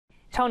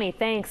Tony,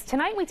 thanks.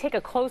 Tonight we take a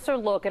closer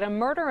look at a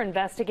murder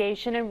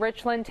investigation in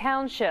Richland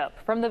Township.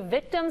 From the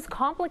victim's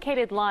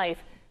complicated life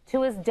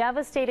to his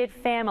devastated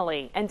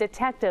family, and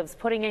detectives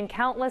putting in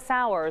countless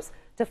hours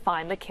to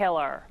find the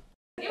killer.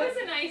 It was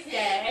a nice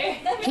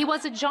day. He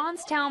was a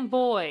Johnstown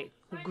boy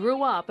who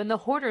grew up in the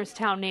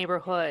Hornerstown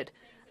neighborhood,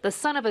 the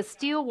son of a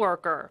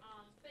steelworker,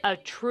 a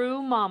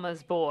true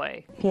mama's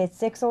boy. He had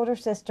 6 older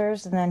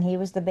sisters, and then he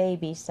was the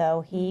baby,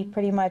 so he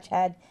pretty much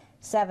had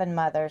 7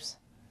 mothers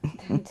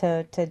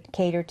to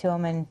cater to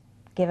him and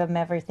give him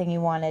everything he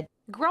wanted.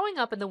 Growing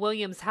up in the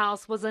Williams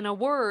house was, in a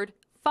word,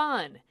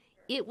 fun.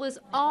 It was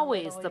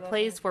always the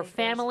place where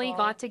family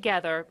got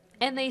together,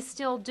 and they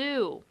still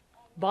do.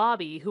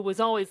 Bobby, who was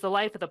always the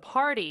life of the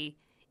party,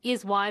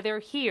 is why they're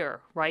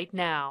here right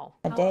now.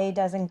 A day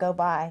doesn't go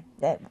by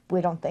that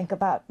we don't think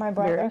about my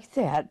brother. Very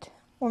sad.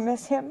 We'll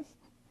miss him.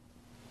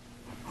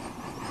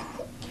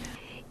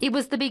 It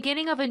was the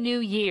beginning of a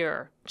new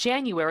year,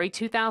 January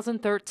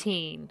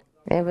 2013.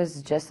 It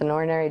was just an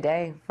ordinary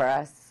day for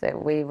us.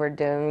 We were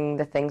doing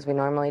the things we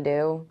normally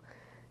do.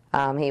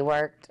 He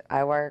worked,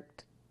 I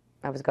worked,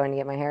 I was going to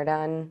get my hair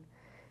done.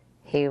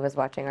 He was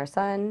watching our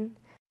son.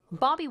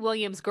 Bobby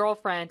Williams'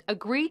 girlfriend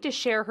agreed to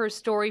share her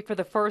story for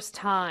the first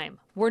time.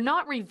 We're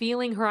not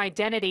revealing her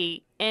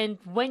identity, and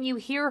when you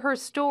hear her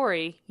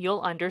story,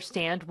 you'll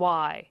understand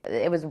why.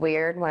 It was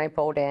weird when I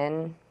pulled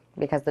in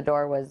because the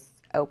door was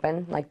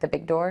open, like the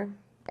big door,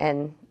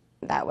 and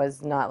that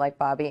was not like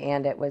Bobby,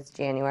 and it was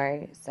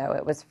January, so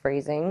it was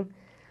freezing.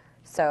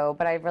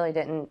 But I really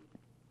didn't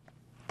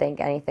think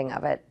anything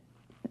of it.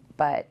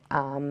 But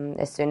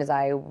as soon as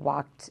I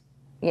walked,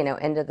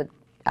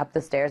 up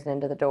the stairs and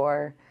into the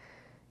door,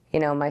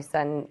 my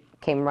son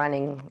came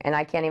running, and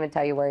I can't even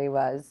tell you where he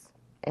was.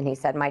 And he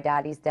said, "My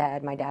daddy's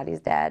dead, my daddy's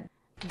dead."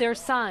 Their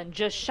son,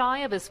 just shy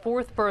of his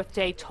 4th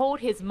birthday,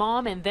 told his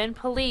mom and then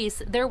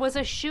police there was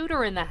a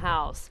shooter in the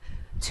house.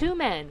 2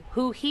 men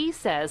who he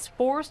says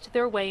forced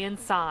their way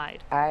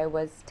inside. I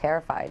was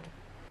terrified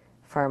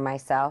for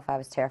myself. I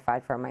was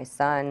terrified for my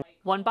son.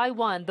 One by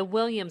one, the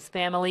Williams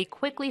family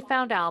quickly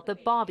found out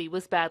that Bobby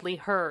was badly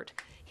hurt.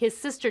 His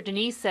sister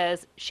Denise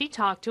says she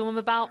talked to him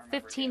about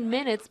 15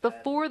 minutes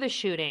before the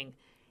shooting.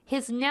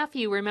 His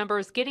nephew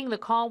remembers getting the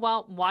call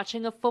while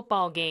watching a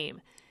football game.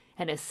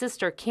 And his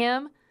sister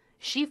Kim,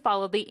 she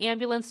followed the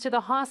ambulance to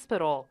the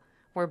hospital,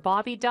 where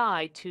Bobby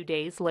died 2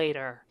 days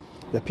later.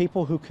 The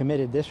people who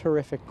committed this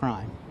horrific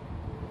crime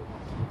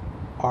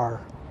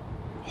are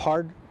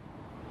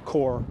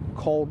hardcore,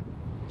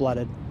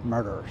 cold-blooded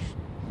murderers,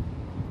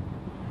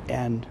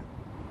 and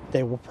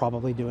they will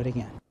probably do it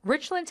again.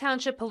 Richland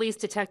Township Police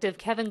Detective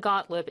Kevin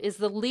Gottlieb is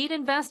the lead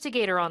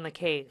investigator on the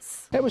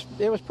case. It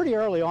was pretty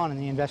early on in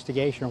the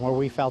investigation where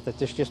we felt that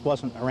this just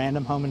wasn't a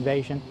random home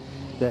invasion,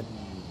 that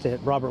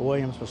Robert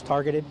Williams was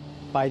targeted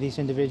by these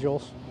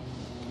individuals.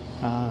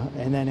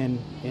 And then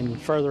in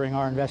furthering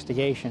our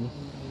investigation,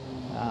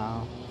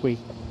 we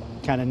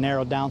kind of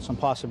narrowed down some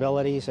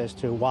possibilities as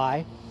to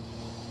why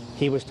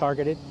he was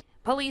targeted.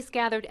 Police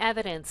gathered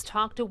evidence,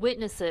 talked to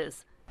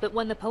witnesses, but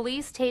when the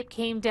police tape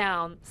came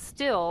down,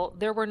 still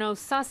there were no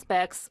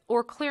suspects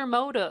or clear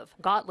motive.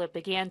 Gottlieb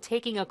began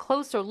taking a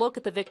closer look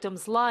at the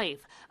victim's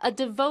life, a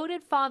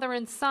devoted father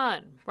and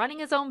son, running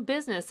his own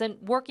business and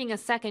working a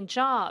second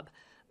job.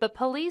 But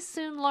police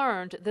soon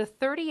learned the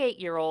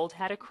 38-year-old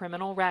had a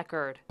criminal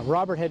record.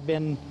 Robert had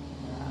been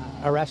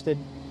arrested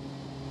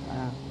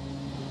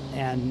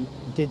and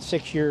did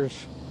 6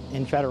 years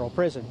in federal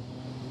prison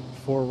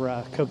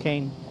for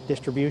cocaine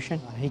distribution.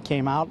 He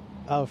came out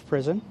of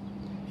prison.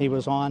 He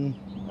was on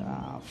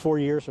 4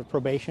 years of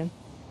probation,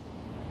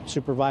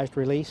 supervised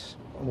release.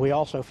 We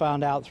also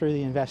found out through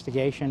the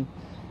investigation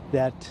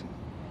that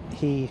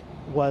he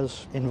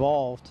was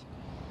involved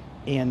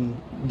in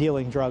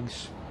dealing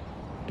drugs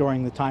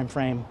during the time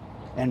frame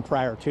and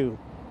prior to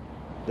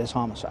this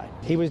homicide.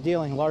 He was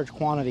dealing large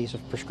quantities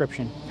of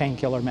prescription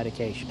painkiller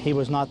medication. He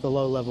was not the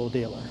low-level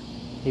dealer.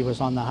 He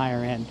was on the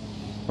higher end,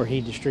 where he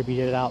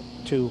distributed it out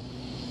to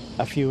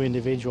a few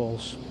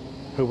individuals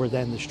who were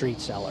then the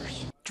street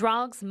sellers.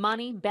 Drugs,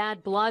 money,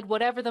 bad blood,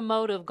 whatever the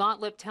motive,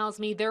 Gottlieb tells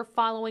me they're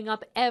following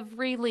up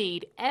every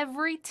lead,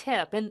 every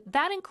tip, and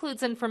that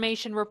includes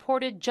information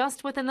reported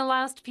just within the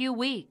last few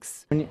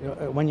weeks.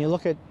 When you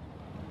look at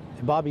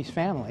Bobby's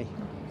family,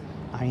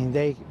 I mean,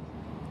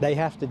 they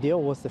have to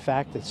deal with the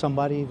fact that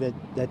somebody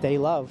that they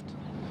loved,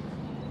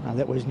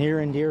 that was near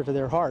and dear to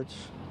their hearts,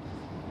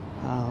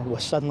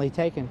 was suddenly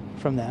taken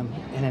from them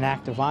in an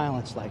act of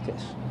violence like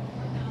this.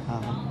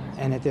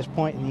 And at this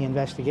point in the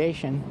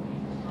investigation,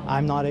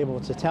 I'm not able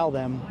to tell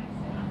them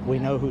we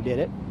know who did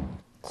it.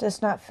 It's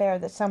just not fair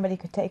that somebody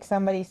could take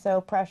somebody so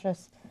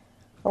precious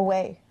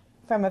away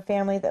from a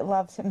family that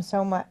loves him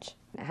so much.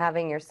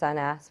 Having your son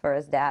ask for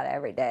his dad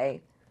every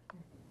day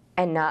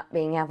and not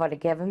being able to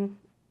give him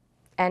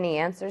any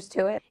answers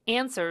to it.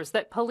 Answers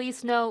that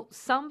police know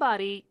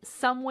somebody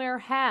somewhere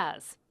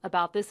has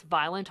about this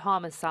violent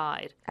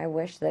homicide. I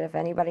wish that if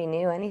anybody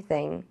knew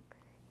anything,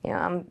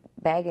 I'm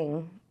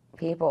begging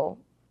people,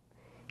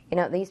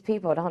 these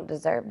people don't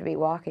deserve to be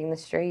walking the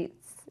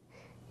streets.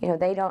 You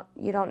know,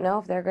 you don't know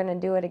if they're going to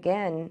do it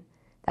again.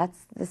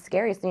 That's the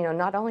scariest. You know,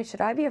 not only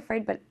should I be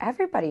afraid, but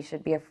everybody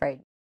should be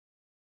afraid.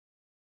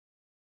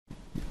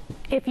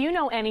 If you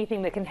know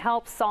anything that can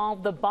help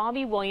solve the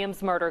Bobby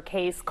Williams murder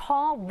case,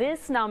 call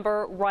this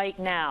number right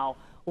now,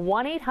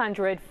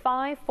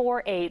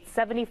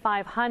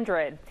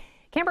 1-800-548-7500.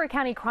 Cambria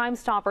County Crime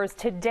Stoppers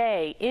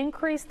today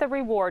increased the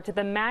reward to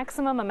the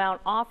maximum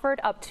amount offered,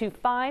 up to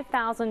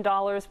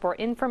 $5,000 for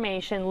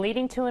information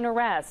leading to an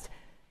arrest.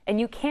 And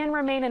you can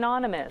remain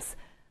anonymous.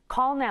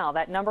 Call now.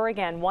 That number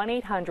again,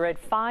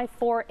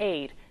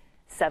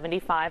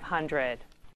 1-800-548-7500.